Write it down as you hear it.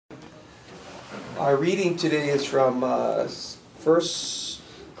Our reading today is from First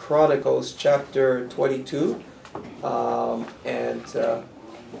Chronicles chapter 22, and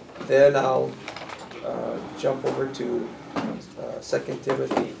then I'll jump over to 2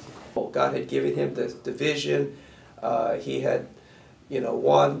 Timothy. God had given him the vision. He had,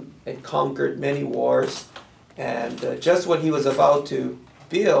 won and conquered many wars, and just when he was about to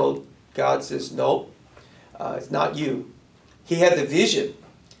build, God says, "Nope, it's not you." He had the vision,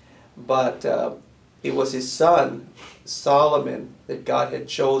 but it was his son, Solomon, that God had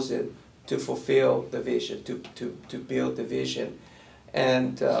chosen to fulfill the vision, to build the vision.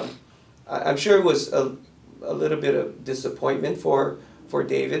 And I'm sure it was a little bit of disappointment for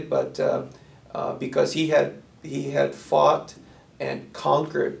David, but because he had fought and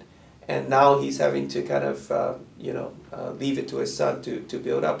conquered, and now he's having to kind of leave it to his son to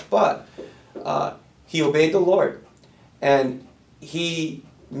build up. But he obeyed the Lord, and he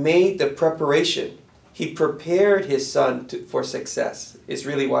made the preparation. He prepared his son for success, is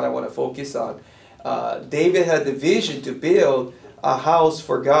really what I want to focus on. David had the vision to build a house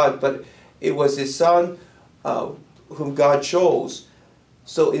for God, but it was his son whom God chose.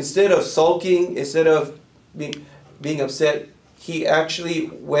 So instead of sulking, instead of being upset, he actually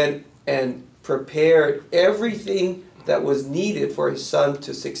went and prepared everything that was needed for his son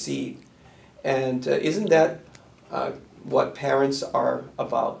to succeed. And isn't that what parents are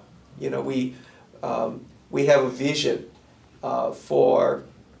about? We have a vision for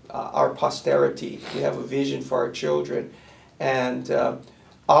our posterity. We have a vision for our children. And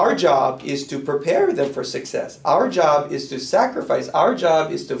our job is to prepare them for success. Our job is to sacrifice. Our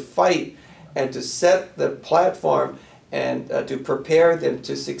job is to fight and to set the platform and to prepare them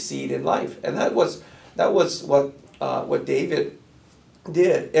to succeed in life. And that was what David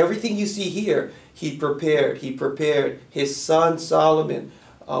did. Everything you see here, he prepared. He prepared. His son Solomon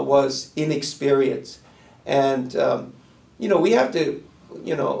was inexperienced, and we have to,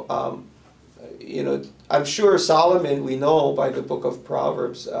 I'm sure Solomon, we know by the book of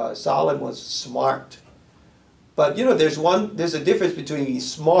Proverbs, Solomon was smart. But there's a difference between being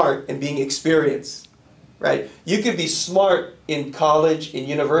smart and being experienced, right? You could be smart in college, in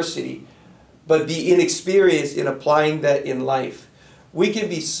university, but be inexperienced in applying that in life. We can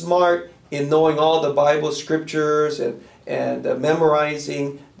be smart in knowing all the Bible scriptures and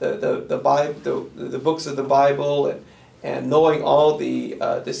memorizing the Bible, the books of the Bible, and knowing all the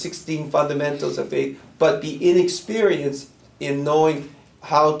 16 fundamentals of faith, but be inexperienced in knowing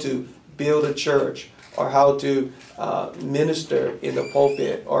how to build a church, or how to minister in the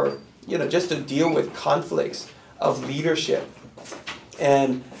pulpit, or just to deal with conflicts of leadership.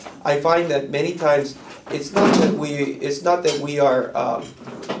 And I find that many times it's not that we are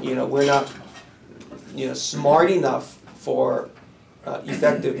we're not smart enough for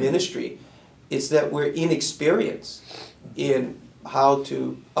effective ministry. It's that we're inexperienced in how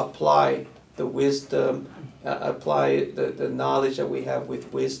to apply the wisdom, apply the knowledge that we have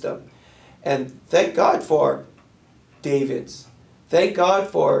with wisdom. And thank God for David's. Thank God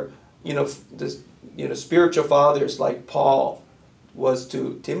for the spiritual fathers like Paul was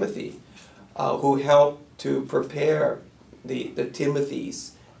to Timothy, who helped to prepare the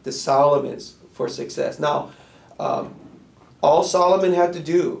Timothys, the Solomons for success. Now, all Solomon had to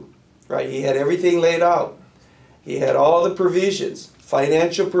do, right? He had everything laid out. He had all the provisions,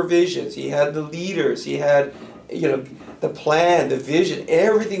 financial provisions. He had the leaders. He had, the plan, the vision.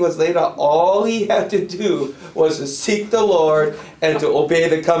 Everything was laid out. All he had to do was to seek the Lord and to obey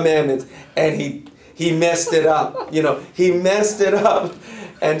the commandments. And he messed it up. He messed it up.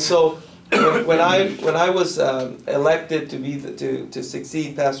 And so when I was elected to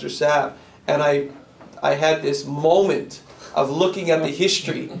succeed Pastor Sapp, and I had this moment of looking at the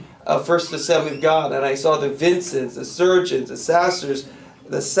history of First Assembly of God, and I saw the Vincents, the Surgeons, the Sassers,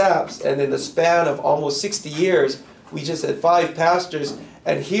 the Sapps, and in the span of almost 60 years, we just had 5 pastors,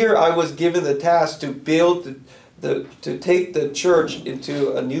 and here I was given the task to build to take the church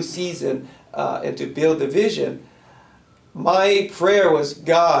into a new season and to build the vision. My prayer was,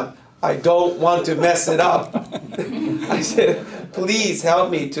 God, I don't want to mess it up. I said, please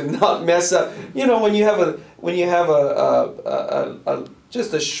help me to not mess up. When you have a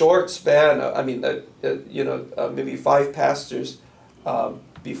just a short span, maybe 5 pastors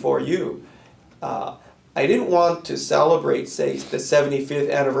before you. I didn't want to celebrate, say, the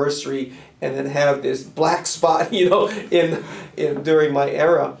 75th anniversary and then have this black spot, in during my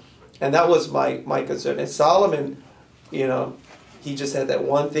era, and that was my concern. And Solomon, he just had that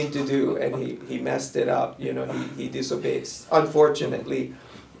one thing to do, and he messed it up. He disobeyed. Unfortunately,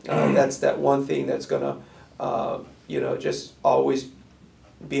 that's that one thing that's gonna, just always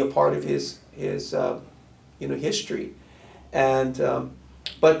be a part of his history. And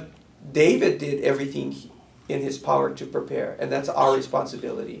but David did everything in his power to prepare, and that's our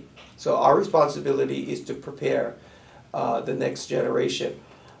responsibility. So our responsibility is to prepare the next generation.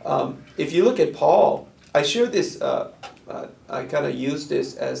 If you look at Paul, I share this, I kind of use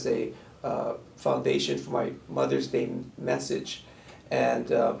this as a foundation for my Mother's Day message.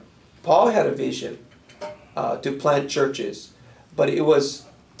 And Paul had a vision to plant churches, but it was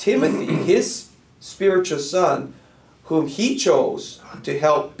Timothy, his spiritual son, whom he chose to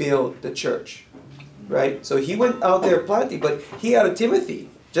help build the church, right? So he went out there planting, but he had a Timothy.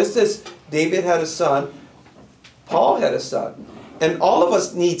 Just as David had a son, Paul had a son. And all of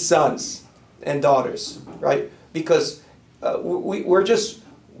us need sons and daughters, right? Because we're just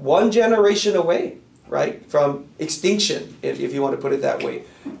one generation away, right, from extinction, if you want to put it that way.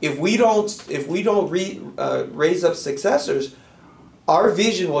 If we don't raise up successors, our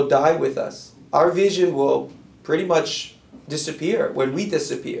vision will die with us. Our vision will pretty much disappear when we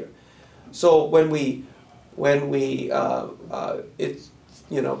disappear. So when we have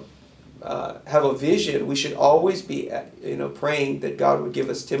a vision, we should always be praying that God would give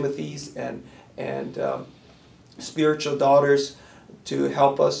us Timothys and spiritual daughters to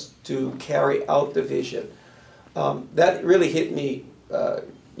help us to carry out the vision. That really hit me,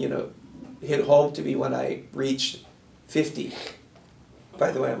 hit home to me when I reached 50. By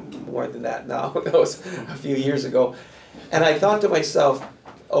the way, I'm more than that now. That was a few years ago. And I thought to myself,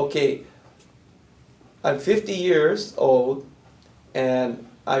 okay, I'm 50 years old, and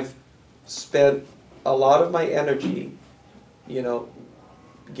I've spent a lot of my energy,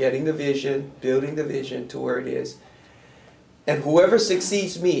 getting the vision, building the vision to where it is. And whoever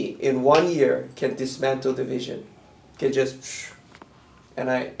succeeds me in 1 year can dismantle the vision, can just,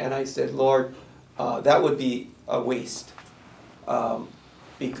 and I said, Lord, that would be a waste,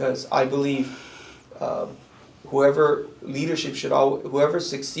 because I believe whoever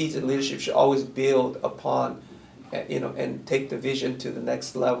succeeds in leadership should always build upon, and take the vision to the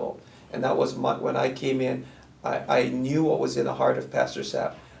next level. And that was when I came in, I knew what was in the heart of Pastor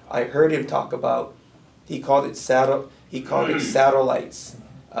Sapp. I heard him talk about, he called it satellites,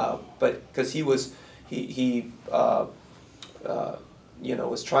 but because he was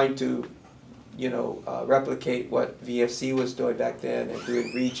trying to replicate what VFC was doing back then and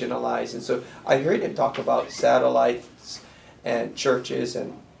doing regionalized. And so I heard him talk about satellites and churches,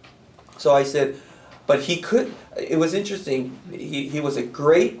 and so I said, but it was interesting, he was a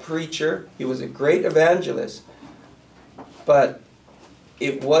great preacher, he was a great evangelist, but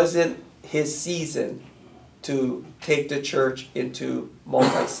it wasn't his season to take the church into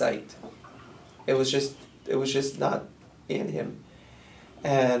multi-site. It was just not in him.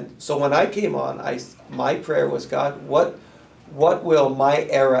 And so when I came on, my prayer was, God, what will my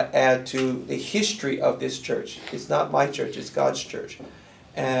era add to the history of this church? It's not my church, it's God's church.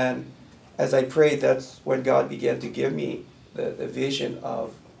 And as I prayed, that's when God began to give me the vision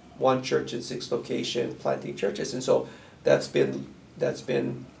of one church in 6 locations, planting churches. And so that's been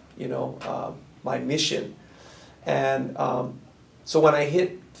my mission. And so when I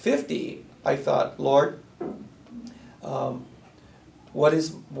hit 50, I thought, Lord, what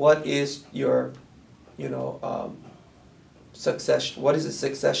is your succession? What is the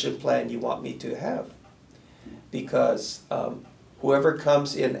succession plan you want me to have? Because whoever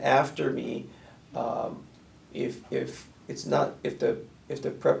comes in after me, if the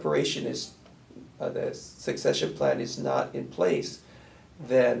preparation is the succession plan is not in place,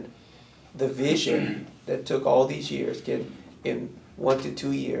 then the vision that took all these years can, in 1 to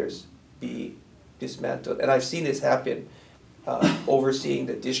 2 years, be dismantled. And I've seen this happen overseeing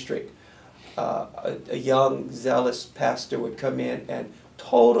the district. A young, zealous pastor would come in and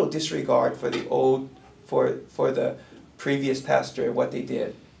total disregard for the previous pastor and what they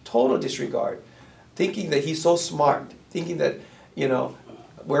did. Total disregard. Thinking that he's so smart. Thinking that,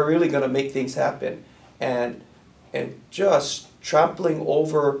 we're really going to make things happen. And just trampling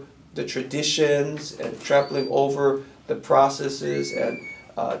over the traditions and trampling over the processes and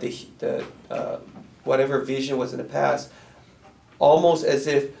the whatever vision was in the past, almost as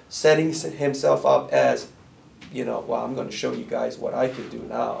if setting himself up as, well, I'm going to show you guys what I could do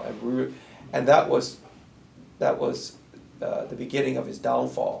now, and that was the beginning of his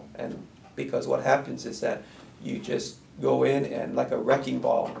downfall. And because what happens is that you just go in and, like a wrecking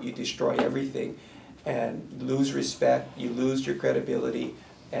ball, you destroy everything, and lose respect, you lose your credibility,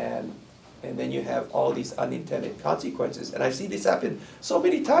 and then you have all these unintended consequences. And I've seen this happen so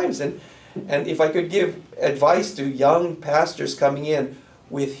many times. And if I could give advice to young pastors coming in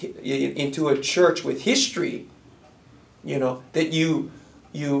into a church with history, that you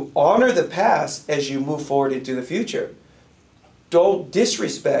you honor the past as you move forward into the future. Don't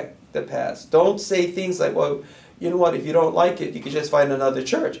disrespect the past. Don't say things like, well, you know what, if you don't like it, you can just find another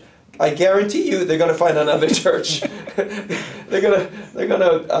church. I guarantee you they're going to find another church. they're gonna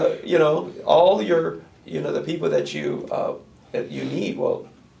you know, all your, you know, the people that you need will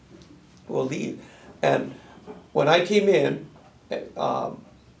leave. And when I came in,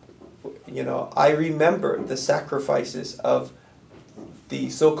 you know, I remember the sacrifices of the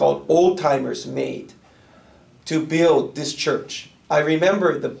so-called old-timers made to build this church. I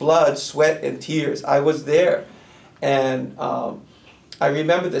remember the blood, sweat, and tears. I was there. And I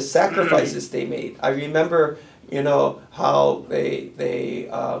remember the sacrifices they made. I remember, you know, how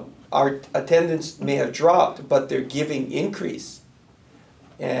our attendance may have dropped, but their giving increased.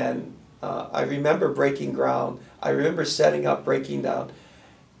 And I remember breaking ground. I remember setting up, breaking down.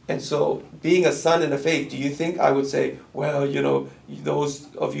 And so, being a son in the faith, do you think I would say, well, you know, those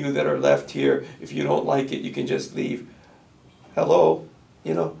of you that are left here, if you don't like it, you can just leave? Hello?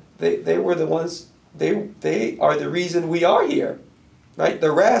 You know, they were the ones, they are the reason we are here, right?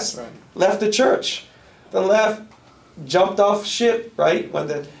 The rest left the church. The left jumped off ship, right?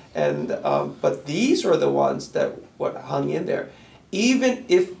 But these were the ones that hung in there. Even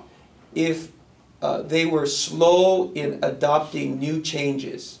if they were slow in adopting new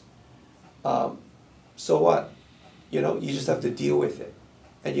changes, so what? You know, you just have to deal with it.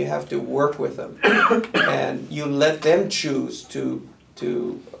 And you have to work with them. And you let them choose to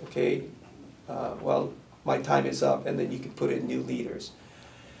okay, well, my time is up, and then you can put in new leaders.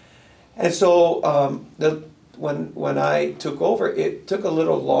 And so when I took over, it took a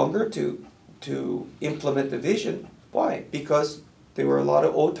little longer to implement the vision. Why? Because there were a lot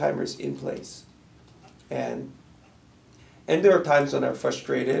of old-timers in place. And there are times when I'm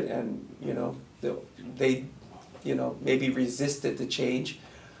frustrated, and you know, they you know, maybe resisted the change.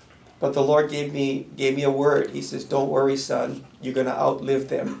 But the Lord gave me a word. He says, "Don't worry, son. You're going to outlive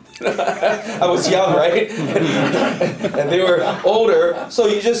them." I was young, right? And they were older. So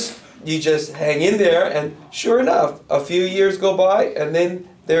you just hang in there, and sure enough, a few years go by, and then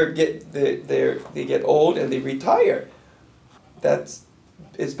they get old and they retire.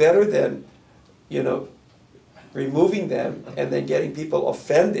 It's better than, you know, removing them and then getting people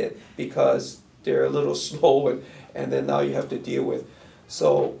offended because they're a little slow, and then now you have to deal with.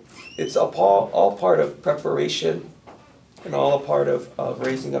 So it's all part of preparation, and all a part of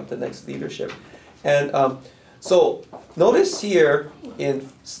raising up the next leadership. And so notice here,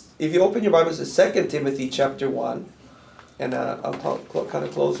 if you open your Bibles to 2 Timothy chapter 1, and I'll kind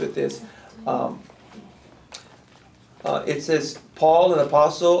of close with this. It says, "Paul, an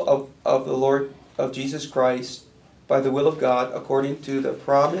apostle of the Lord of Jesus Christ, by the will of God, according to the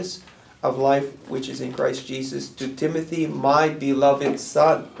promise of life which is in Christ Jesus, to Timothy, my beloved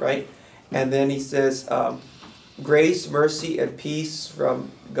son," right? And then he says, "Grace, mercy, and peace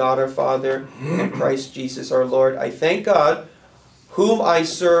from God our Father and Christ Jesus our Lord. I thank God, whom I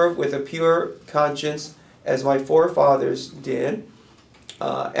serve with a pure conscience, as my forefathers did,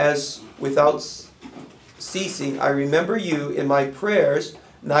 as without ceasing I remember you in my prayers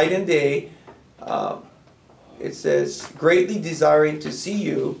night and day." It says, "Greatly desiring to see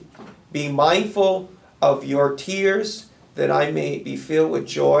you, being mindful of your tears, that I may be filled with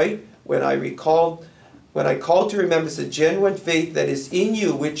joy when I call to remembrance the genuine faith that is in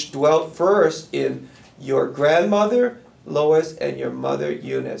you, which dwelt first in your grandmother Lois and your mother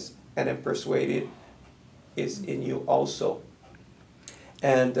Eunice, and am persuaded is in you also."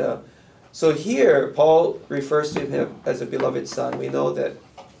 And so here Paul refers to him as a beloved son. We know that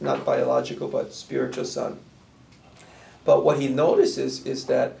not biological but spiritual son. But what he notices is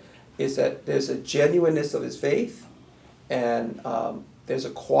that there's a genuineness of his faith, and there's a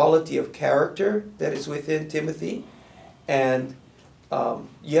quality of character that is within Timothy. And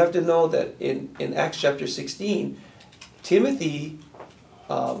you have to know that in Acts chapter 16, Timothy,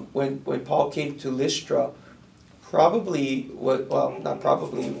 when Paul came to Lystra, was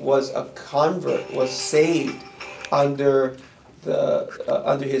a convert, was saved under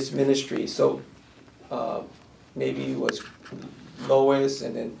his ministry. So maybe it was Lois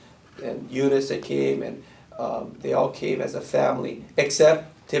and Eunice that came, and they all came as a family,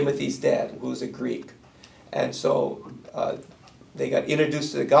 except Timothy's dad, who's a Greek. And so they got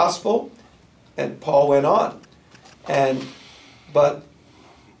introduced to the gospel, and Paul went on. But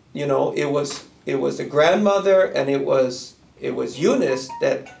you know, it was the grandmother, and it was Eunice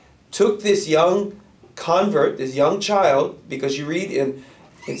that took this young convert, this young child, because you read in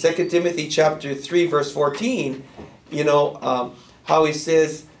 2 Timothy chapter 3 verse 14, you know, how he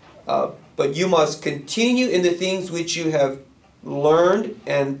says, "But you must continue in the things which you have learned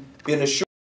and been assured